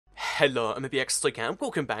Hello, I'm PS3 and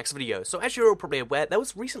welcome back to the video. So as you're all probably aware, there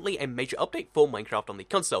was recently a major update for Minecraft on the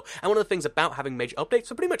console, and one of the things about having major updates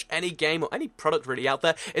for pretty much any game or any product really out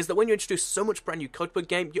there is that when you introduce so much brand new code to a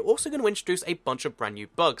game, you're also going to introduce a bunch of brand new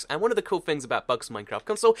bugs. And one of the cool things about bugs in Minecraft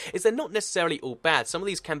console is they're not necessarily all bad. Some of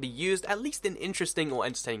these can be used at least in interesting or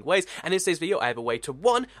entertaining ways, and in today's video I have a way to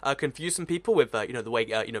one, confuse some people with the way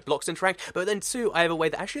blocks interact, but then two, I have a way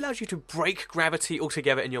that actually allows you to break gravity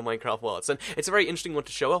altogether in your Minecraft worlds, and it's a very interesting one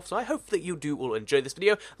to show off. So I hope that you do all enjoy this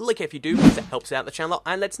video. Like it if you do, because it helps out the channel,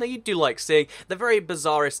 and let us know you do like seeing the very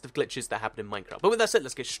bizarrest of glitches that happen in Minecraft. But with that said,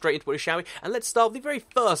 let's get straight into it, shall we? And let's start with the very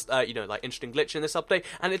first, interesting glitch in this update,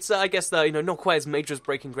 and it's, I guess, not quite as major as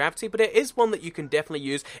breaking gravity, but it is one that you can definitely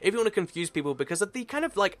use if you want to confuse people because of the kind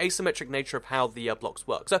of, asymmetric nature of how the blocks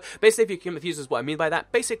work. So, basically, if you're confused as what I mean by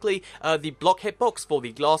that, basically, the block hitbox for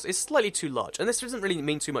the glass is slightly too large, and this doesn't really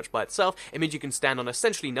mean too much by itself. It means you can stand on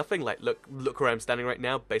essentially nothing, look where I'm standing right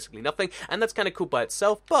now, basically nothing, and that's kind of cool by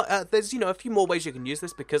itself, but there's, a few more ways you can use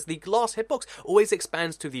this because the glass hitbox always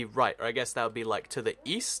expands to the right, or I guess that would be, to the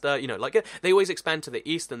east, they always expand to the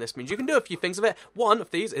east, and this means you can do a few things with it. One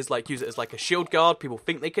of these is, use it as, a shield guard. People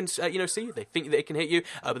think they can, see you, they think they can hit you,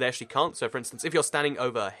 but they actually can't. So, for instance, if you're standing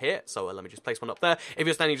over here, so let me just place one up there, if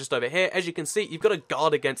you're standing just over here, as you can see, you've got a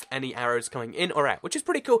guard against any arrows coming in or out, which is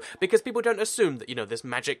pretty cool, because people don't assume that, this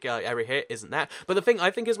magic area here isn't that, but the thing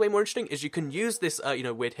I think is way more interesting is you can use this,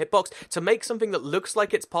 weird hitbox to make something that looks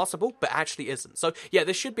like it's passable, but actually isn't. So, yeah,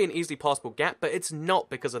 this should be an easily passable gap, but it's not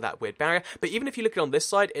because of that weird barrier. But even if you look at it on this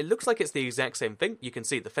side, it looks like it's the exact same thing. You can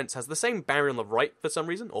see the fence has the same barrier on the right for some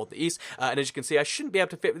reason, or the east, and as you can see, I shouldn't be able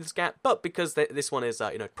to fit with this gap, but because this one is,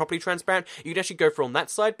 properly transparent, you can actually go from that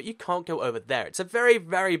side, but you can't go over there. It's a very,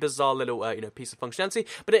 very bizarre little, piece of functionality,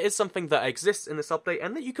 but it is something that exists in this update,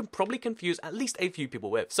 and that you can probably confuse at least a few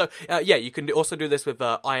people with. So, yeah, you can also do this with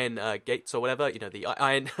iron gates or whatever, the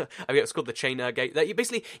iron, I guess it's called the chain gate. That you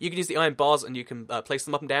can use the iron bars, and you can place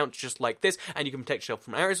them up and down just like this, and you can protect yourself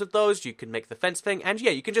from arrows with those. You can make the fence thing, and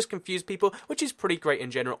yeah, you can just confuse people, which is pretty great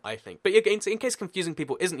in general, I think. But again, in case confusing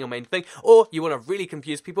people isn't your main thing, or you want to really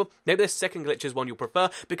confuse people, maybe this second glitch is one you'll prefer,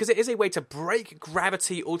 because it is a way to break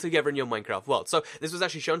gravity altogether in your Minecraft world. So this was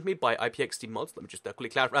actually shown to me by IPXT Mods. Let me just quickly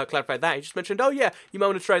clarify that. He just mentioned, oh yeah, you might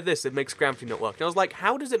want to try this, it makes gravity not work. And I was like,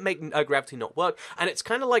 how does it make gravity not work? And it's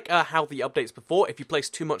kind of like how the updates before, if you place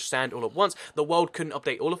too much sand all at once, the world couldn't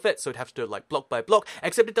update all of it, so it'd have to do it block by block,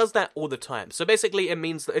 except it does that all the time. So basically it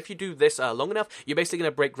means that if you do this long enough, you're basically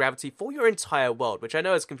going to break gravity for your entire world, which I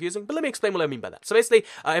know is confusing, but let me explain what I mean by that. So basically,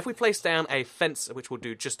 if we place down a fence, which we'll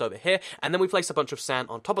do just over here, and then we place a bunch of sand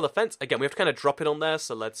on top of the fence, again, we have to kind of drop it on there,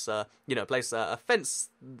 so let's, place a fence,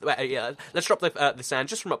 let's drop the sand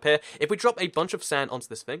just from up here. If we drop a bunch of sand onto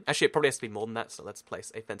this thing, actually it probably has to be more than that, so let's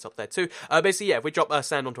place a fence up there too. Basically, yeah, if we drop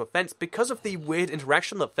sand onto a fence, because of the weird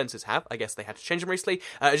interaction that fences have, I guess they had to change them recently,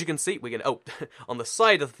 as you can see, we're going to, on the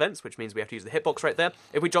side of the fence, which means we have to use the hitbox right there.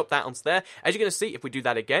 If we drop that onto there, as you're going to see, if we do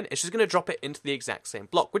that again, it's just going to drop it into the exact same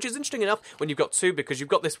block, which is interesting enough when you've got two, because you've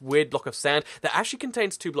got this weird block of sand that actually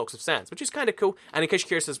contains two blocks of sand, which is kind of cool. And in case you're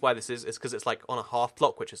curious as why this is, it's because it's on a half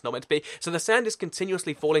block, which it's not meant to be. So the sand is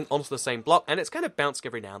continuously falling onto the same block, and it's kind of bouncing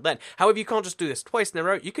every now and then. However, you can't just do this twice in a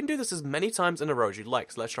row. You can do this as many times in a row as you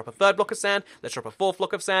like. So let's drop a third block of sand, let's drop a fourth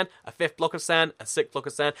block of sand, a fifth block of sand, a sixth block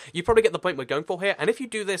of sand. You probably get the point we're going for here. And if you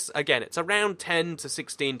do this, again, it's around 10 to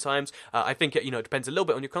 16 times. I think it, it depends a little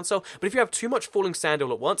bit on your console. But if you have too much falling sand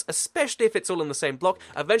all at once, especially if it's all in the same block,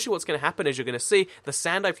 eventually what's going to happen is you're going to see the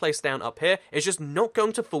sand I placed down up here is just not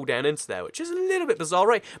going to fall down into there, which is a little bit bizarre,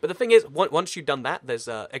 right? But the thing is, once you've done that, there's,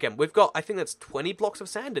 again, we've got, I think that's 20 blocks of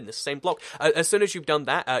sand in this same block. As soon as you've done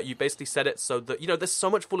that, you basically set it so that, there's so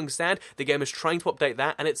much falling sand, the game is trying to update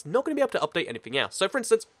that, and it's not going to be able to update anything else. So, for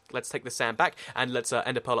instance, let's take the sand back, and let's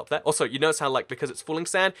end a pearl up there. Also, you notice how, because it's falling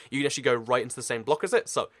sand, you can actually go right into the same block as it.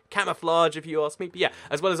 So, camouflage, if you ask me. But yeah,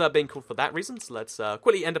 as well as being cool for that reason, so let's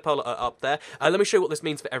quickly end a pearl up there. Let me show you what this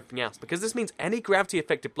means for everything else, because this means any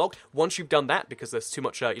gravity-affected block, once you've done that, because there's too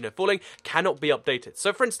much, falling, cannot be updated.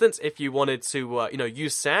 So, for instance, if you wanted to,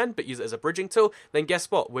 use sand, but use it as a bridging tool, then guess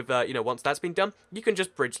what? With, once that's been done, you can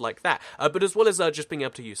just bridge like that. But as well as just being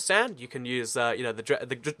able to use sand, you can use,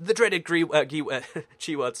 the dreaded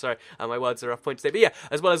G word, sorry, my words are off point today, but yeah,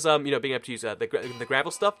 as well as, being able to use the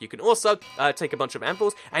gravel stuff, you can also take a bunch of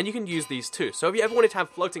anvils, and you can use these too. So if you ever wanted to have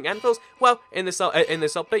floating anvils, well, in this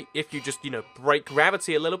update, if you just, break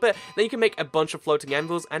gravity a little bit, then you can make a bunch of floating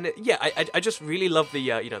anvils, and yeah, I just really love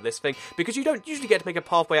the, this thing, because you don't usually get to make a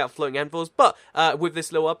pathway out of floating anvils, but with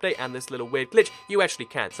this little update and this little weird glitch, you actually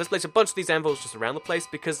can. So let's place a bunch of these anvils just around the place,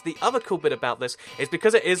 because the other cool bit about this is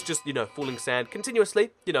because it is just, falling sand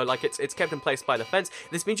continuously, it's kept in place by the fence,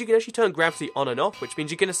 this means you can actually turn gravity on and off, which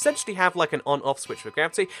means you can essentially have like an on-off switch for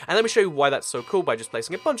gravity, and let me show you why that's so cool by just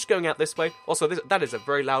placing a bunch going out this way. Also, that is a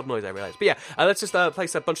very loud noise, I realize. But yeah, let's just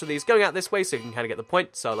place a bunch of these going out this way so you can kind of get the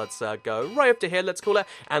point. So let's go right up to here, let's call it,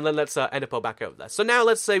 and then let's end up back over there. So now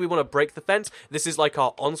let's say we want to break the fence. This is like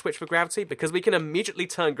our on switch for gravity, because we can immediately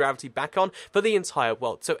turn gravity back on for the entire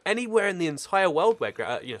world. So anywhere in the entire world where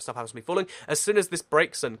stuff happens to be falling, as soon as this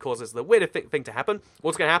breaks and causes the weird thing to happen,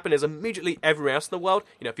 what's going to happen is immediately everywhere else in the world,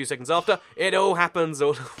 a few seconds after, it all happens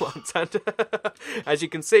all at once. And as you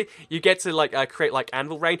can see, you get to create like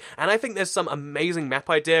anvil rain, and I think there's some amazing map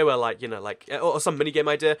idea where or some minigame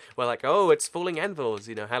idea where oh, it's falling anvils,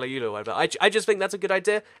 hallelujah or whatever. I just think that's a good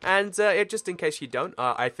idea, and just in case you don't,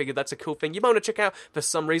 I figured that's a cool thing you might want to check out for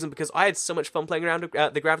some reason, because I had so much fun playing around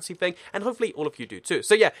with the gravity thing, and hopefully all of you do too.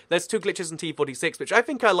 So yeah, there's 2 glitches in TU46, which I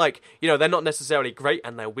think are they're not necessarily great,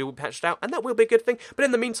 and they will be patched out, and that will be a good thing, but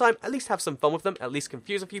in the meantime, at least have some fun with them, at least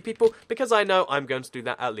confuse a few people, because I know I'm going to do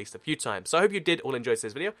that at least a few times. So I hope you did all enjoy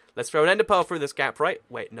this video. Let's throw an ender pearl through this gap, right?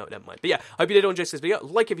 Wait, no, never mind. But yeah, hope you did all enjoy this video.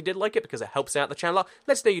 Like if you did like it, because it helps out the channel.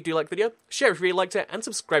 Let's know you do like the video. Share if you really liked it, and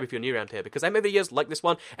subscribe if you're new around here, because I make videos like this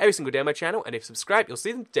one every single day on my channel, and if you subscribe, you'll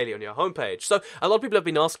see them daily on your homepage. So a lot of people have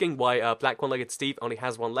been asking why Black One-Legged Steve only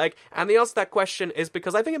has one leg, and the answer to that question is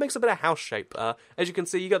because I think it makes a better house shape. As you can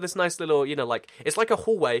see, you got this nice little, it's like a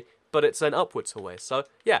hallway, but it's an upwards hallway. So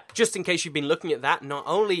yeah, just in case you've been looking at that, not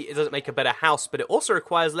only does it make a better house, but it also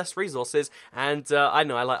requires less resources, and I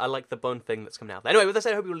know, I like the bone thing that's coming out there. Anyway, with that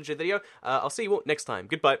said, I hope you all enjoyed the video. I'll see you all next time.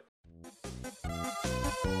 Goodbye.